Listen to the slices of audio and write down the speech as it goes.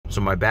So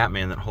my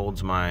Batman that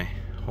holds my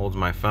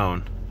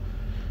phone,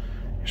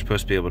 you're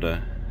supposed to be able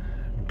to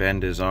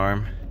bend his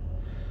arm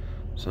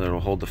so that it'll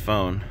hold the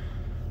phone.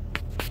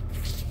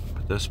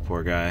 But this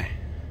poor guy,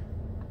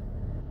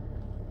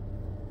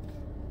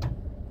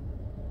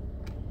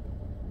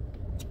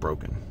 it's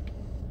broken.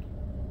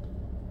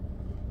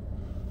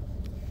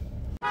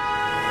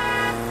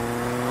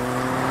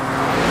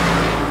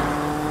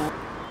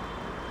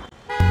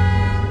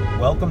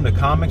 Welcome to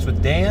Comics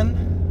with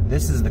Dan.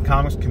 This is the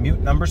Comics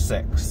Commute number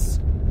 6.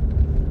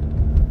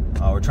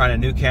 We're trying a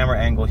new camera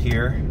angle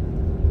here.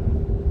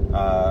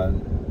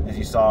 As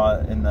you saw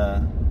in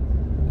the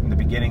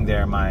beginning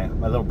there, my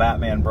little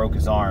Batman broke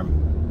his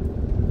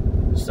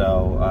arm,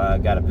 so I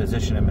got to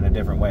position him in a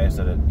different way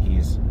so that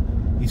he's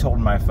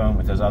holding my phone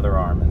with his other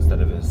arm instead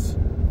of his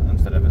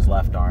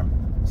left arm.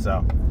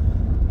 So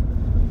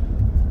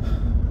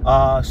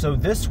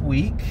this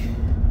week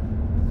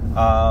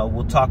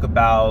we'll talk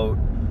about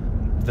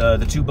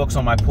the 2 books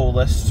on my pull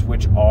list,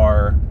 which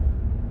are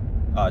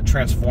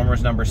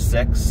Transformers number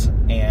 6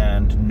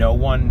 and No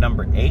One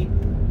number 8,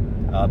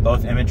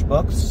 both Image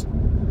books,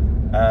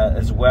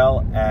 as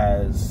well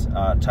as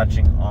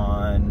touching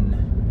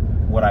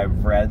on what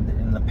I've read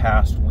in the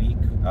past week,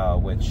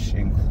 which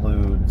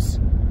includes,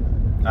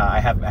 I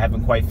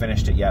haven't quite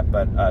finished it yet,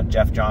 but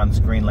Jeff Johns'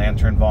 Green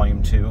Lantern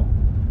Volume 2.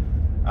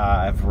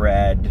 I've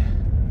read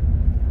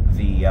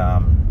the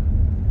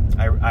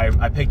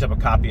I picked up a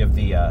copy of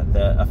the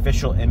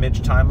official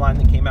Image timeline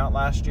that came out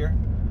last year.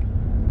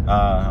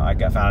 I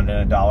found it in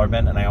a dollar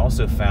bin, and I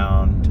also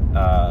found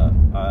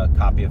a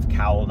copy of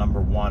Cowl number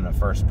 1, a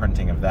first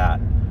printing of that,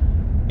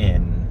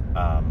 in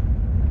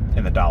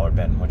the dollar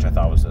bin, which I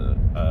thought was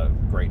a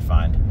great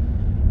find.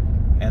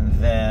 And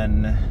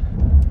then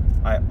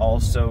I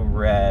also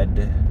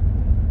read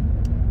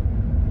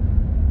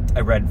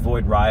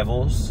Void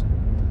Rivals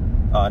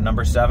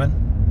number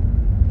 7.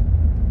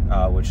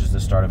 Which is the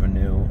start of a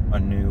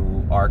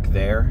new arc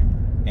there,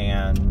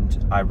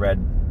 and I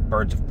read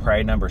Birds of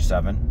Prey number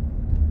 7,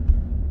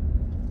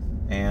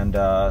 and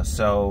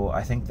so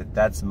I think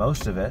that's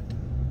most of it.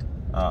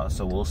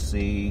 So we'll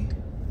see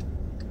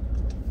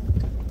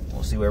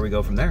where we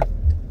go from there.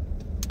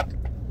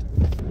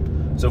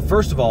 So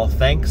first of all,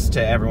 thanks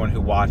to everyone who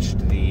watched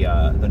the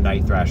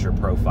Night Thrasher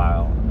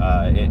profile.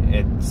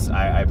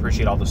 I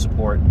appreciate all the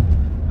support.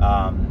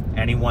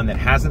 Anyone that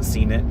hasn't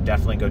seen it,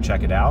 definitely go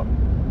check it out.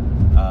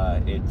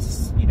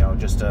 It's,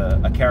 just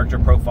a character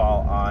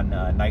profile on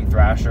Night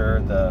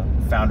Thrasher, the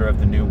founder of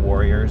the New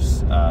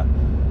Warriors,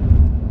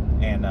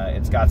 and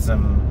it's got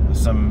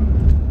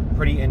some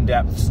pretty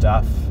in-depth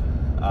stuff.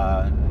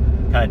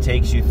 Kind of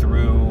takes you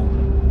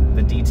through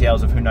the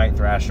details of who Night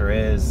Thrasher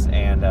is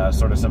and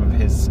sort of some of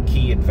his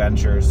key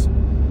adventures.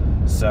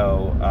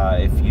 So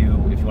if you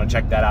want to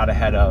check that out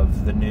ahead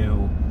of the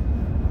new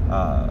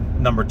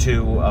number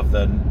 2 of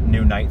the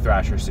new Night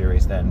Thrasher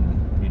series,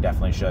 then you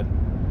definitely should.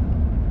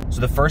 So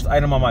the first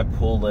item on my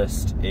pull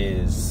list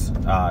is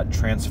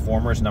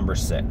Transformers number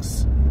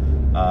 6,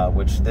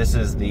 which this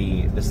is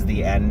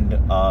the end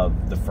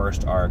of the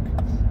first arc.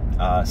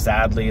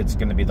 Sadly, it's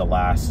going to be the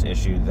last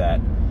issue that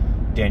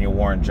Daniel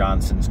Warren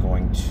Johnson's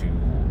going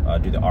to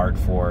do the art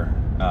for.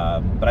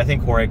 But I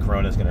think Jorge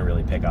Corona is going to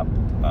really pick up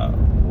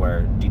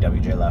where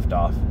DWJ left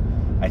off.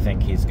 I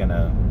think he's going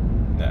to.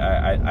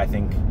 I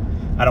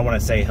don't want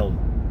to say he'll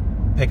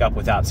pick up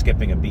without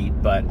skipping a beat,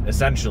 but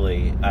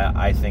essentially,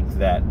 I think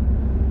that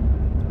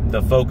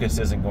the focus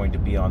isn't going to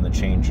be on the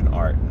change in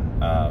art.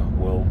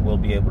 We'll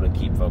be able to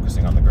keep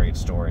focusing on the great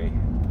story.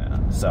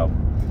 So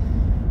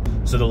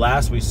the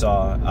last we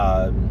saw,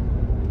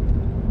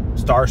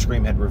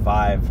 Starscream had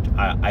revived.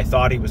 I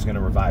thought he was going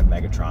to revive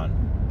Megatron,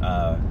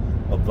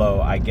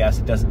 although I guess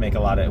it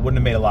wouldn't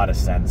have made a lot of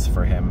sense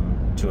for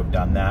him to have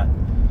done that,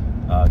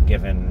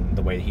 given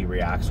the way he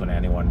reacts when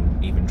anyone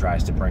even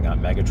tries to bring up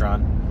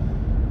Megatron.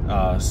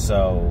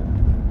 So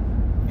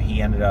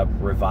he ended up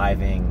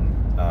reviving.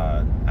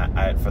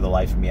 For the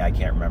life of me, I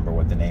can't remember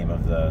what the name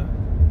of the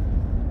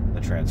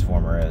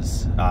Transformer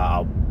is.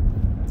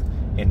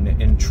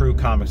 In true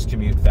Comics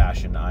Commute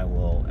fashion, I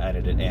will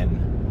edit it in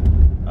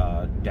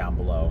down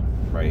below,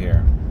 right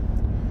here.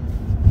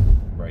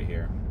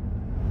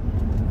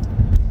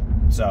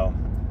 So,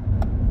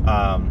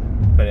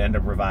 but it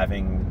ended up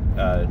reviving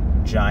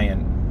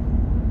Giant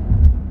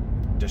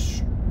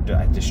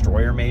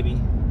Destroyer,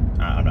 maybe?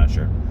 I'm not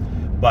sure,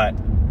 but.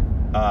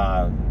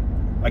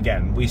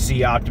 Again, we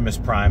see Optimus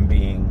Prime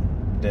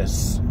being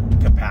this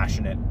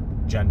compassionate,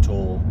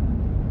 gentle,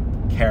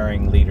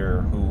 caring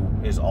leader who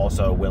is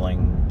also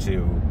willing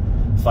to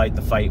fight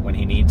the fight when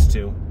he needs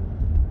to,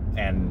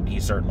 and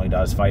he certainly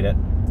does fight it.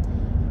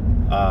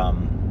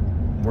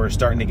 We're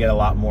starting to get a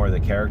lot more of the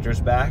characters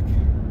back.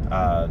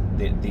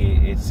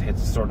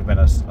 It's sort of been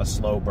a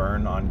slow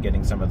burn on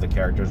getting some of the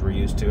characters we're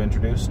used to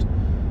introduced.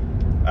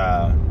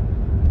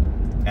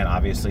 And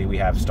obviously we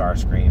have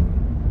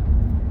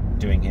Starscream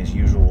doing his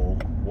usual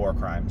war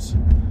crimes.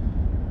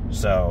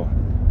 So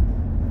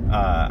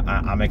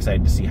I'm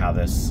excited to see how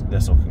this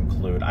will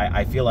conclude.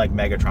 I feel like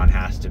Megatron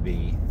has to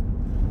be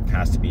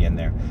has to be in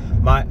there.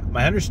 My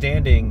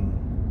understanding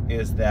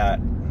is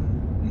that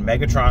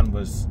Megatron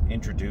was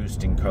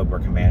introduced in Cobra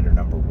Commander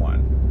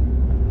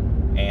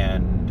 #1,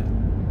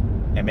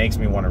 and it makes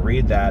me want to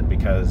read that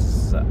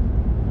because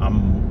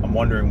I'm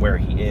wondering where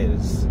he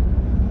is.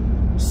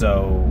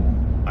 So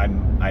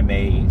I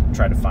may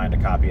try to find a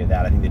copy of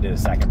that. I think they did a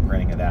second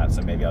printing of that,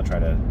 so maybe I'll try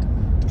to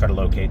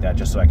locate that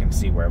just so I can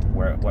see what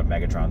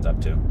Megatron's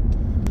up to.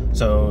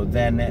 So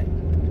then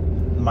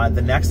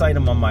the next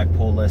item on my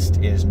pull list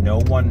is No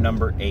One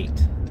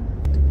 #8.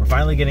 We're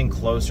finally getting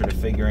closer to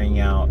figuring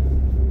out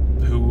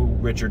who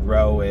Richard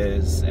Rowe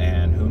is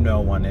and who No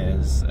One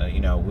is.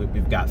 You know,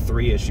 we've got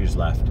 3 issues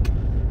left.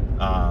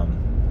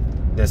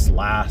 This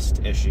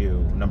last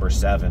issue,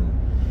 #7,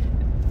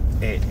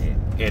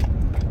 it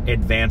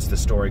advanced the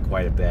story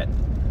quite a bit.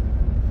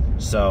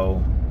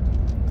 So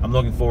I'm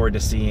looking forward to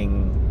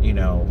seeing, you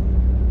know,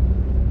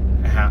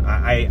 how,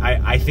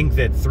 I think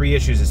that 3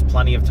 issues is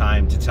plenty of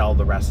time to tell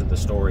the rest of the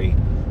story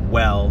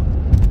well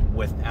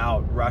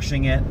without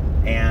rushing it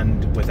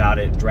and without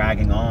it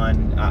dragging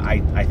on.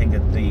 I think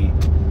that the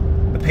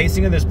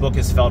pacing of this book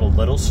has felt a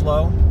little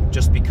slow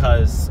just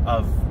because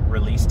of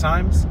release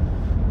times,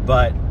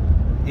 but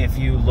if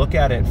you look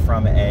at it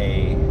from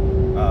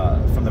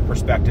the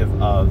perspective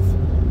of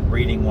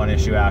reading one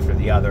issue after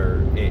the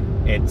other,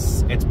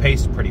 it's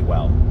paced pretty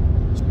well.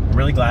 I'm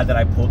really glad that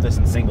I pulled this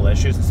in single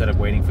issues instead of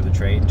waiting for the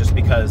trade, just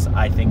because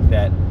I think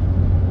that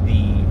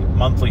the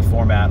monthly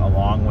format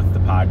along with the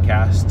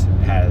podcast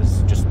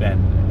has just been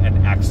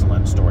an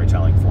excellent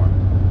storytelling form.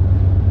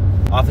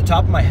 Off the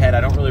top of my head,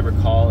 I don't really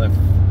recall if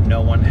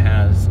No One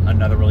has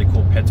another really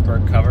cool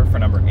Pittsburgh cover for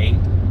 #8.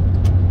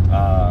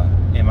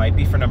 It might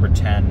be for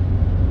 #10,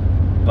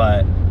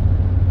 but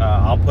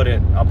I'll put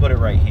it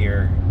right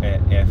here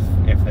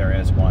if there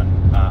is one.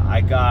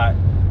 I got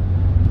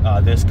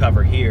this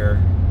cover here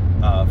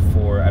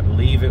for, I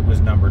believe it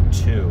was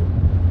 #2,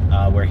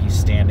 where he's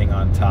standing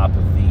on top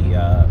of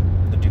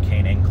the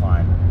Duquesne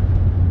Incline,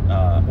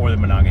 or the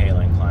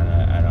Monongahela Incline.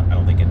 I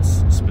don't think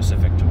it's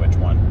specific to which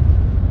one,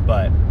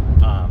 but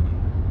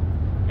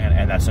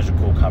and that's such a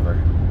cool cover.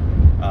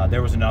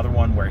 There was another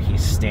one where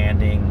he's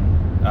standing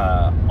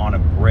on a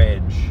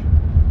bridge,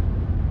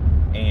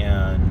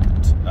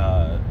 and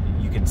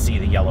you can see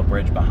the yellow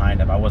bridge behind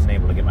him. I wasn't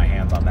able to get my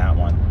hands on that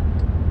one,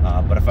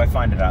 but if I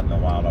find it out in the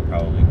wild, I'll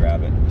probably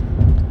grab it.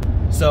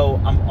 So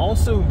I'm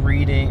also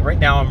reading, right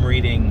now I'm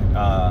reading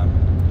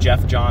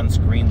Jeff Johns'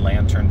 Green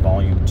Lantern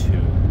Volume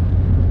 2.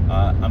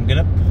 I'm going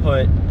to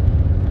put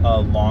a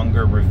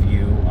longer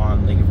review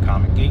on League of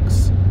Comic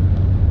Geeks.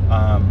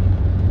 I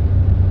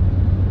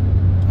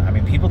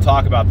mean, people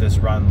talk about this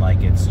run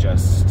like it's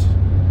just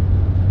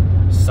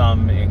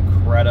some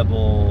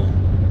incredible,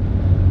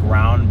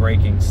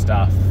 groundbreaking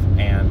stuff,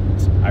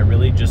 and I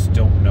really just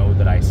don't know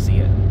that I see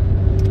it.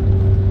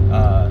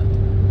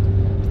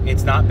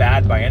 It's not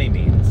bad by any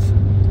means.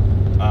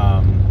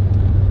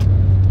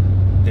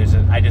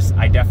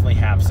 I definitely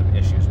have some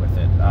issues with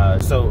it.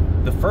 So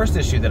the first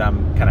issue that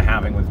I'm kind of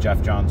having with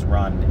Jeff Johns'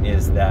 run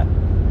is that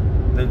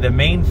the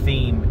main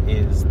theme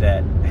is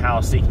that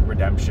Hal's seeking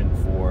redemption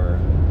for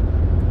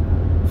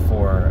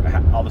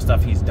all the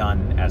stuff he's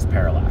done as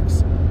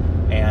Parallax,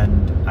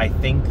 and I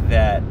think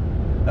that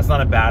that's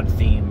not a bad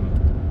theme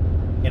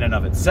in and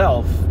of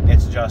itself.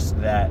 It's just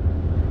that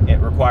it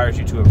requires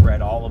you to have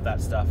read all of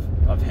that stuff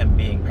of him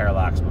being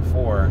Parallax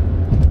before,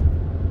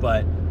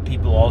 but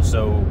people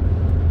also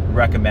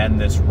recommend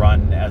this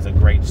run as a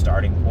great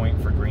starting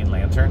point for Green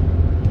Lantern,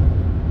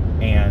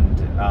 and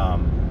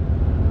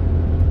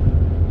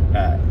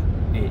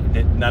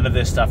none of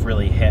this stuff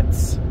really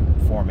hits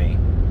for me,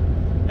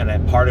 and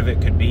that part of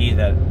it could be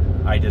that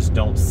I just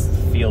don't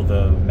feel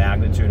the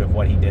magnitude of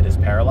what he did as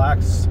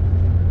Parallax,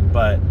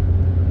 but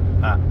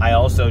I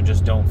also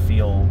just don't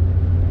feel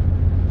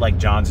like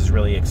Johns is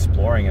really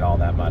exploring it all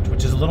that much,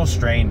 which is a little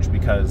strange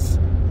because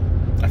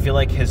I feel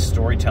like his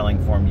storytelling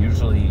form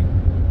usually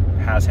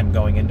has him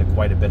going into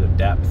quite a bit of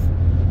depth,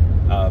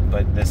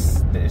 but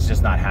it's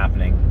just not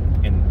happening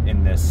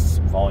in this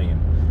volume.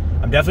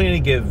 I'm definitely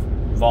going to give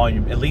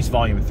at least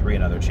volume 3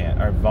 another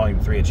chance, or volume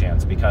 3 a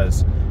chance,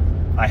 because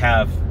I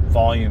have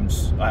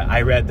volumes.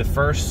 I read the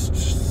first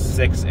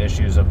 6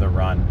 issues of the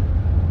run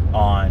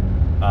on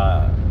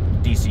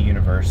DC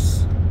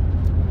Universe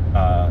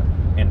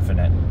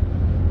Infinite,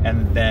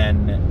 and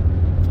then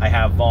I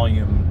have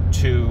volume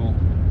 2,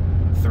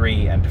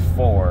 3, and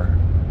 4.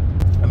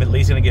 I'm at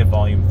least going to give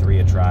volume 3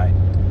 a try,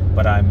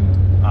 but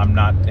I'm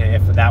not,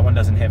 if that one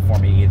doesn't hit for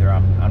me either,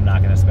 I'm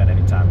not going to spend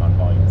any time on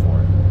volume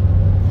 4.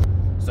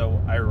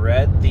 So I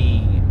read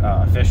the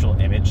official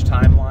Image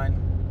timeline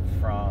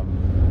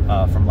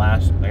from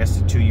last, I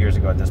guess 2 years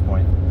ago at this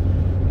point,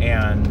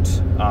 and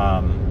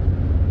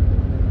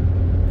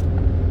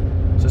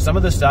so some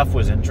of the stuff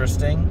was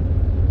interesting,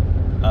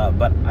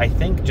 but I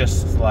think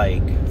just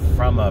like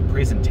from a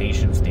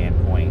presentation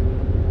standpoint,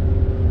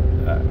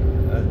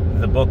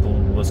 the book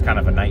was kind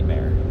of a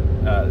nightmare.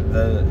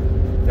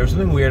 There was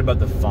something weird about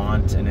the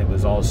font, and it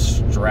was all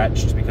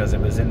stretched because it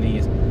was in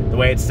these. The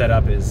way it's set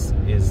up is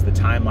the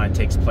timeline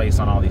takes place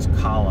on all these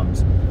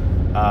columns,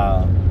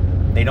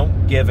 They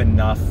don't give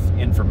enough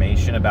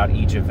information about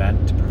each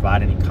event to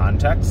provide any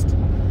context.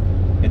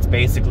 It's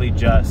basically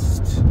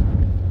just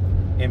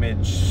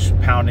Image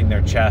pounding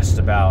their chest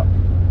about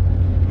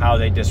how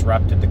they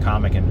disrupted the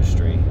comic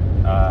industry.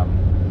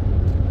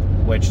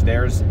 Which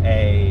there's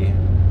a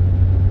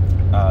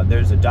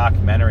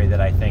documentary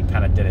that I think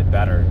kind of did it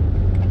better.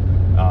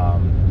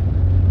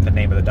 The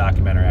name of the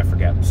documentary I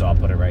forget, so I'll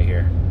put it right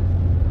here.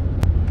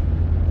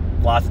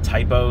 Lots of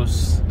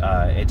typos.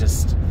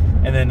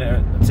 And then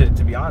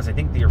to be honest, I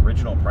think the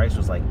original price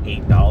was like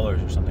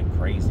 $8 or something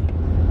crazy.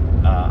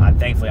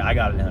 Thankfully, I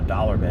got it in a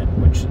dollar bin,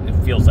 which it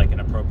feels like an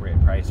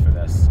appropriate price for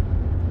this.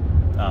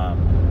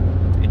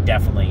 It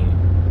definitely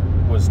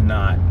was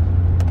not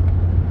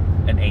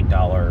an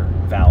 $8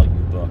 value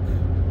book.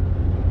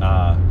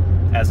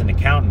 As an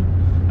accountant,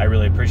 I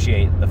really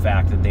appreciate the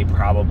fact that they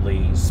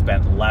probably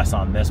spent less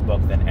on this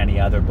book than any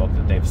other book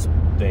that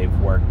they've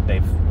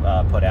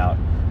put out,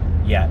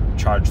 yet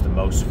charged the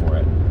most for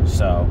it.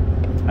 So,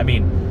 I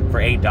mean, for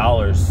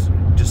 $8,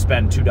 just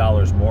spend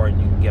 $2 more and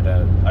you can get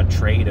a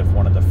trade of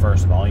one of the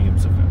first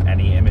volumes of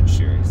any Image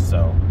series.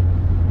 So,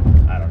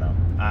 I don't know.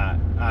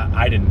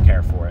 I didn't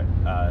care for it.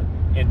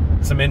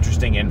 Some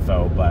interesting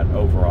info, but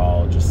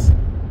overall, just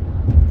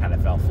kind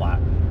of fell flat.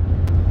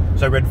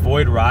 So I read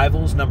Void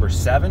Rivals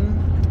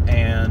 #7,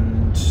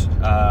 and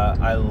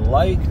I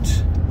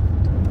liked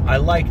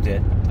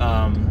it.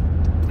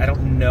 I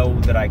don't know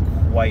that I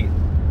quite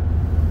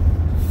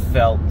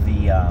felt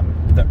the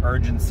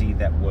urgency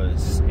that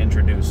was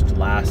introduced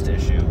last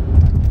issue.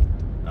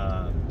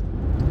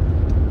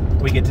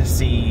 We get to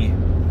see.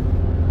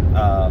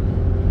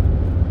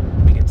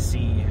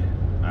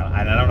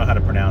 I don't know how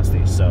to pronounce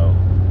these, so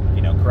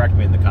correct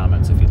me in the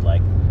comments if you'd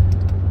like.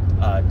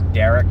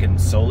 Derek and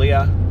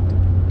Solia.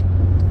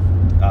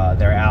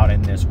 They're out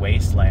in this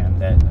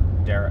wasteland that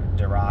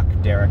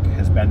Derek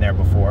has been there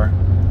before.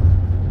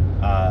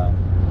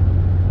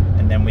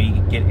 And then we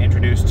get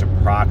introduced to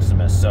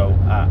Proximus. So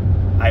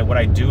what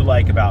I do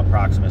like about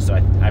Proximus, so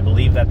I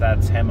believe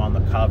that's him on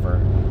the cover.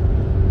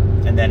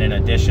 And then in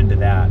addition to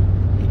that,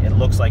 it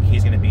looks like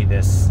he's going to be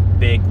this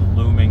big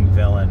looming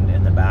villain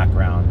in the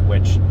background,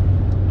 which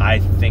I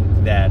think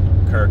that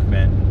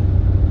Kirkman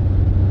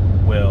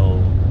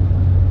will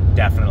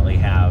definitely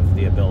have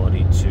the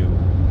ability to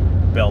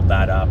build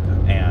that up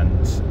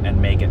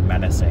and make it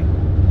menacing,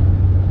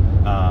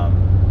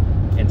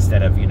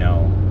 instead of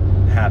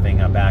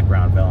having a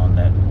background villain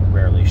that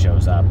rarely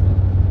shows up,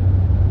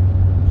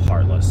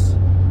 heartless.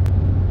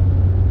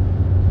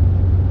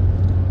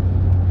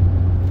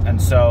 And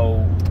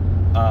so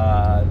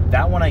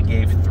that one I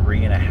gave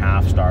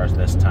 3.5 stars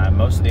this time.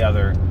 Most of the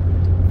other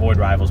Void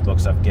Rivals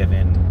books I've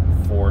given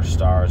 4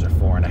 stars or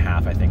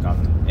 4.5, I think,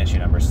 on issue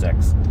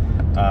 #6.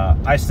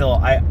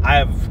 I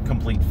have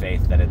complete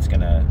faith that it's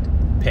gonna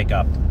pick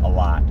up a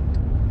lot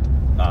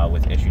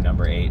with issue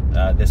 #8.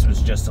 This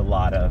was just a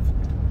lot of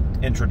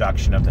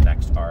introduction of the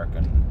next arc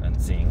and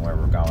seeing where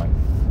we're going.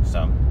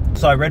 So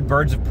I read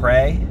Birds of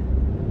Prey.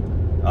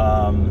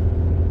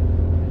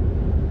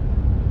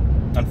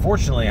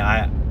 Unfortunately,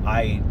 I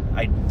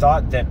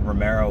thought that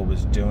Romero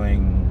was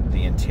doing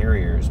the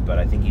interiors, but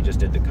I think he just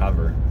did the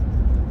cover,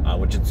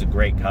 which it's a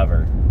great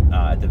cover.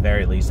 At the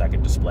very least, I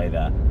could display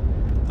that.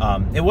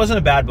 It wasn't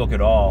a bad book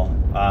at all.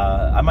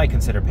 I might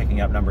consider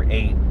picking up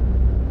 #8.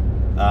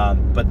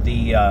 But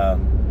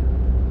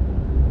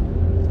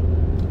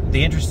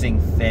the interesting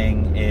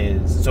thing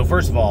is, so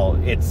first of all,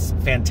 it's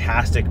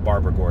fantastic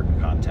Barbara Gordon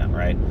content,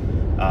 right?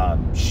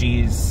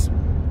 She's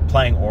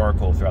playing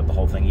Oracle throughout the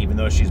whole thing, even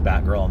though she's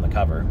Batgirl on the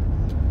cover.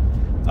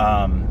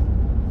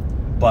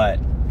 But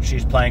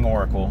she's playing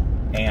Oracle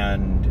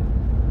and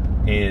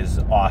is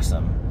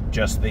awesome.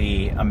 Just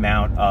the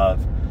amount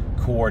of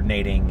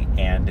coordinating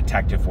and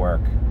detective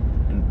work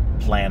and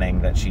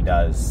planning that she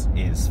does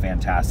is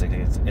fantastic.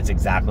 It's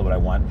exactly what I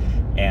want.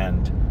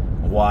 And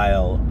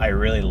while I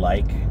really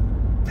like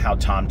how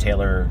Tom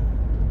Taylor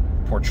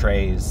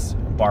portrays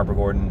Barbara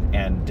Gordon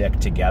and Dick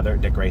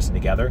Grayson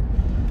together,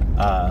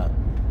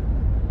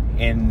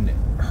 in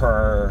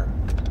her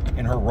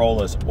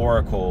role as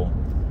Oracle,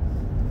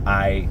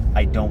 I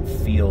don't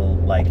feel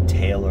like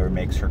Taylor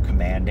makes her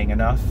commanding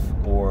enough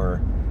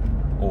or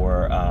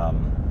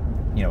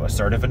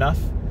assertive enough,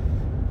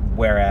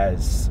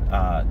 whereas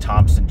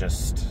Thompson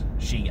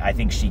I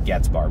think she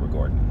gets Barbara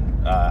Gordon.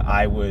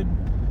 I would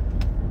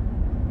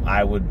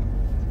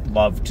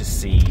love to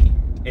see,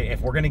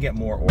 if we're going to get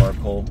more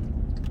Oracle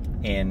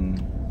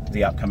in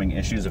the upcoming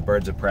issues of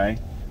Birds of Prey,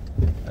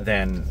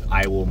 then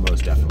I will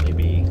most definitely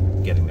be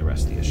getting the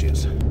rest of the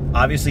issues.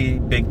 Obviously,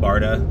 Big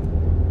Barda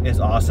is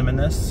awesome in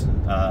this.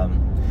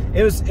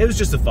 It was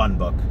just a fun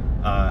book.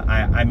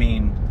 I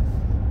mean,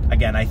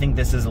 again, I think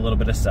this is a little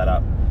bit of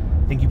setup.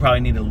 I think you probably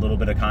need a little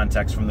bit of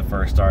context from the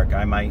first arc.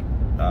 I might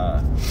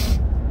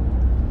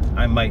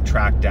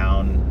track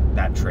down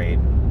that trade.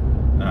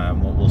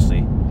 We'll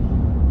see.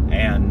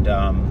 And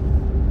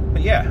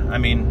but yeah, I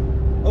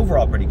mean,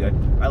 overall pretty good.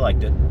 I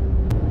liked it.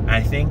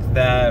 I think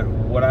that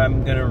what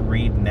I'm gonna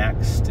read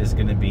next is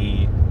gonna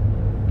be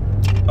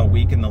A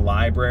Week in the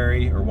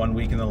Library, or One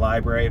Week in the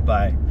Library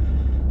by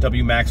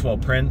W. Maxwell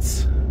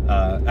Prince,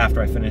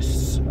 after I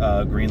finish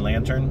Green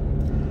Lantern.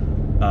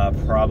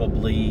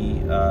 Probably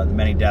The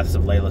Many Deaths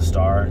of Layla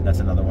Starr. That's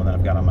another one that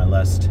I've got on my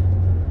list.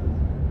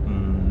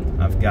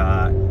 I've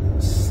got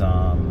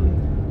some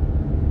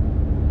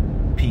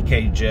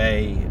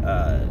PKJ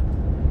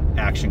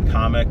Action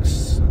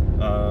Comics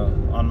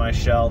on my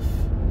shelf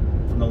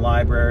from the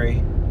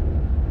library.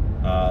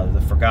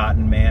 The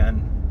Forgotten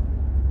Man.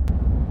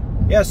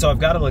 Yeah, so I've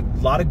got a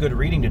lot of good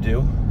reading to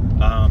do.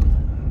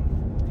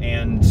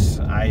 And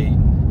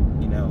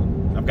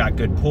I've got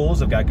good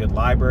pulls, I've got good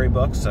library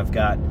books, I've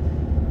got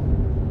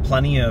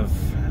plenty of,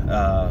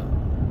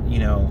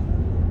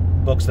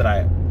 books that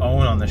I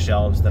own on the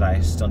shelves that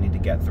I still need to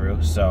get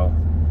through. So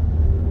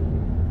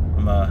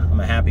I'm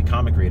a happy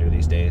comic reader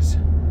these days.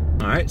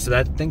 All right, so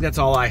I think that's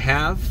all I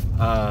have.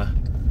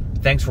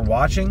 Thanks for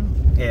watching.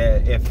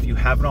 If you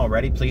haven't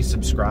already, please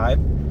subscribe.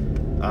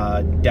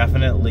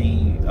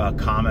 Definitely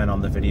comment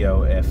on the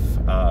video if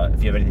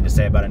you have anything to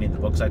say about any of the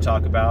books I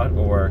talk about,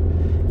 or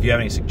if you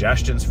have any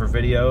suggestions for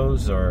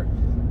videos or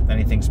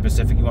anything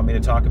specific you want me to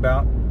talk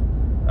about.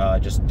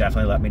 Just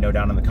definitely let me know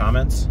down in the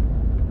comments.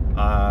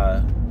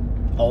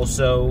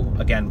 Also,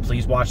 again,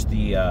 please watch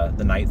the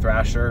Night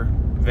Thrasher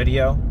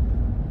video.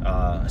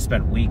 I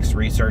spent weeks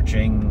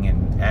researching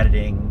and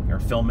editing, or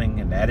filming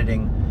and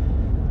editing,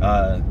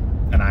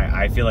 and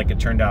I feel like it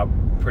turned out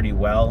pretty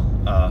well.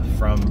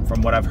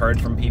 From what I've heard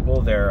from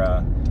people,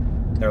 they're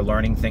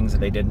learning things that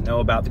they didn't know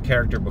about the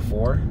character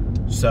before.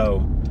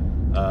 So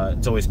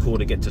it's always cool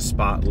to get to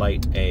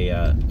spotlight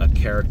a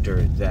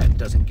character that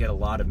doesn't get a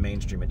lot of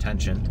mainstream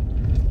attention.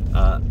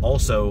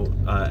 Also,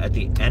 at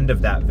the end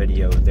of that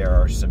video, there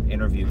are some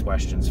interview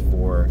questions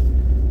for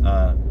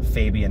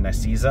Fabian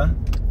Nicieza,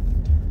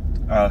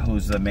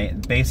 who's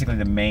basically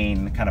the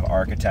main kind of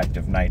architect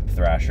of Night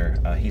Thrasher.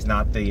 He's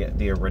not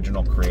the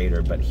original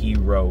creator, but he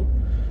wrote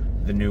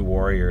the New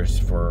Warriors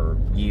for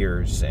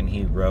years, and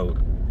he wrote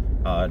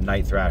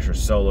Night Thrasher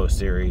solo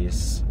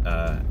series,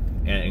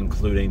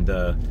 including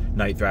the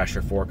Night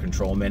Thrasher 4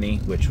 Control Mini,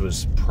 which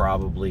was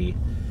probably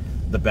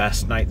the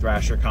best Night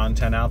Thrasher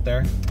content out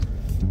there.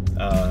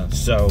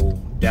 So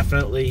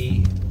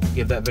definitely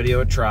give that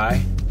video a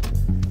try,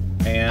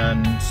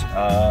 and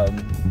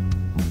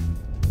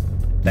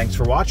thanks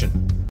for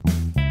watching.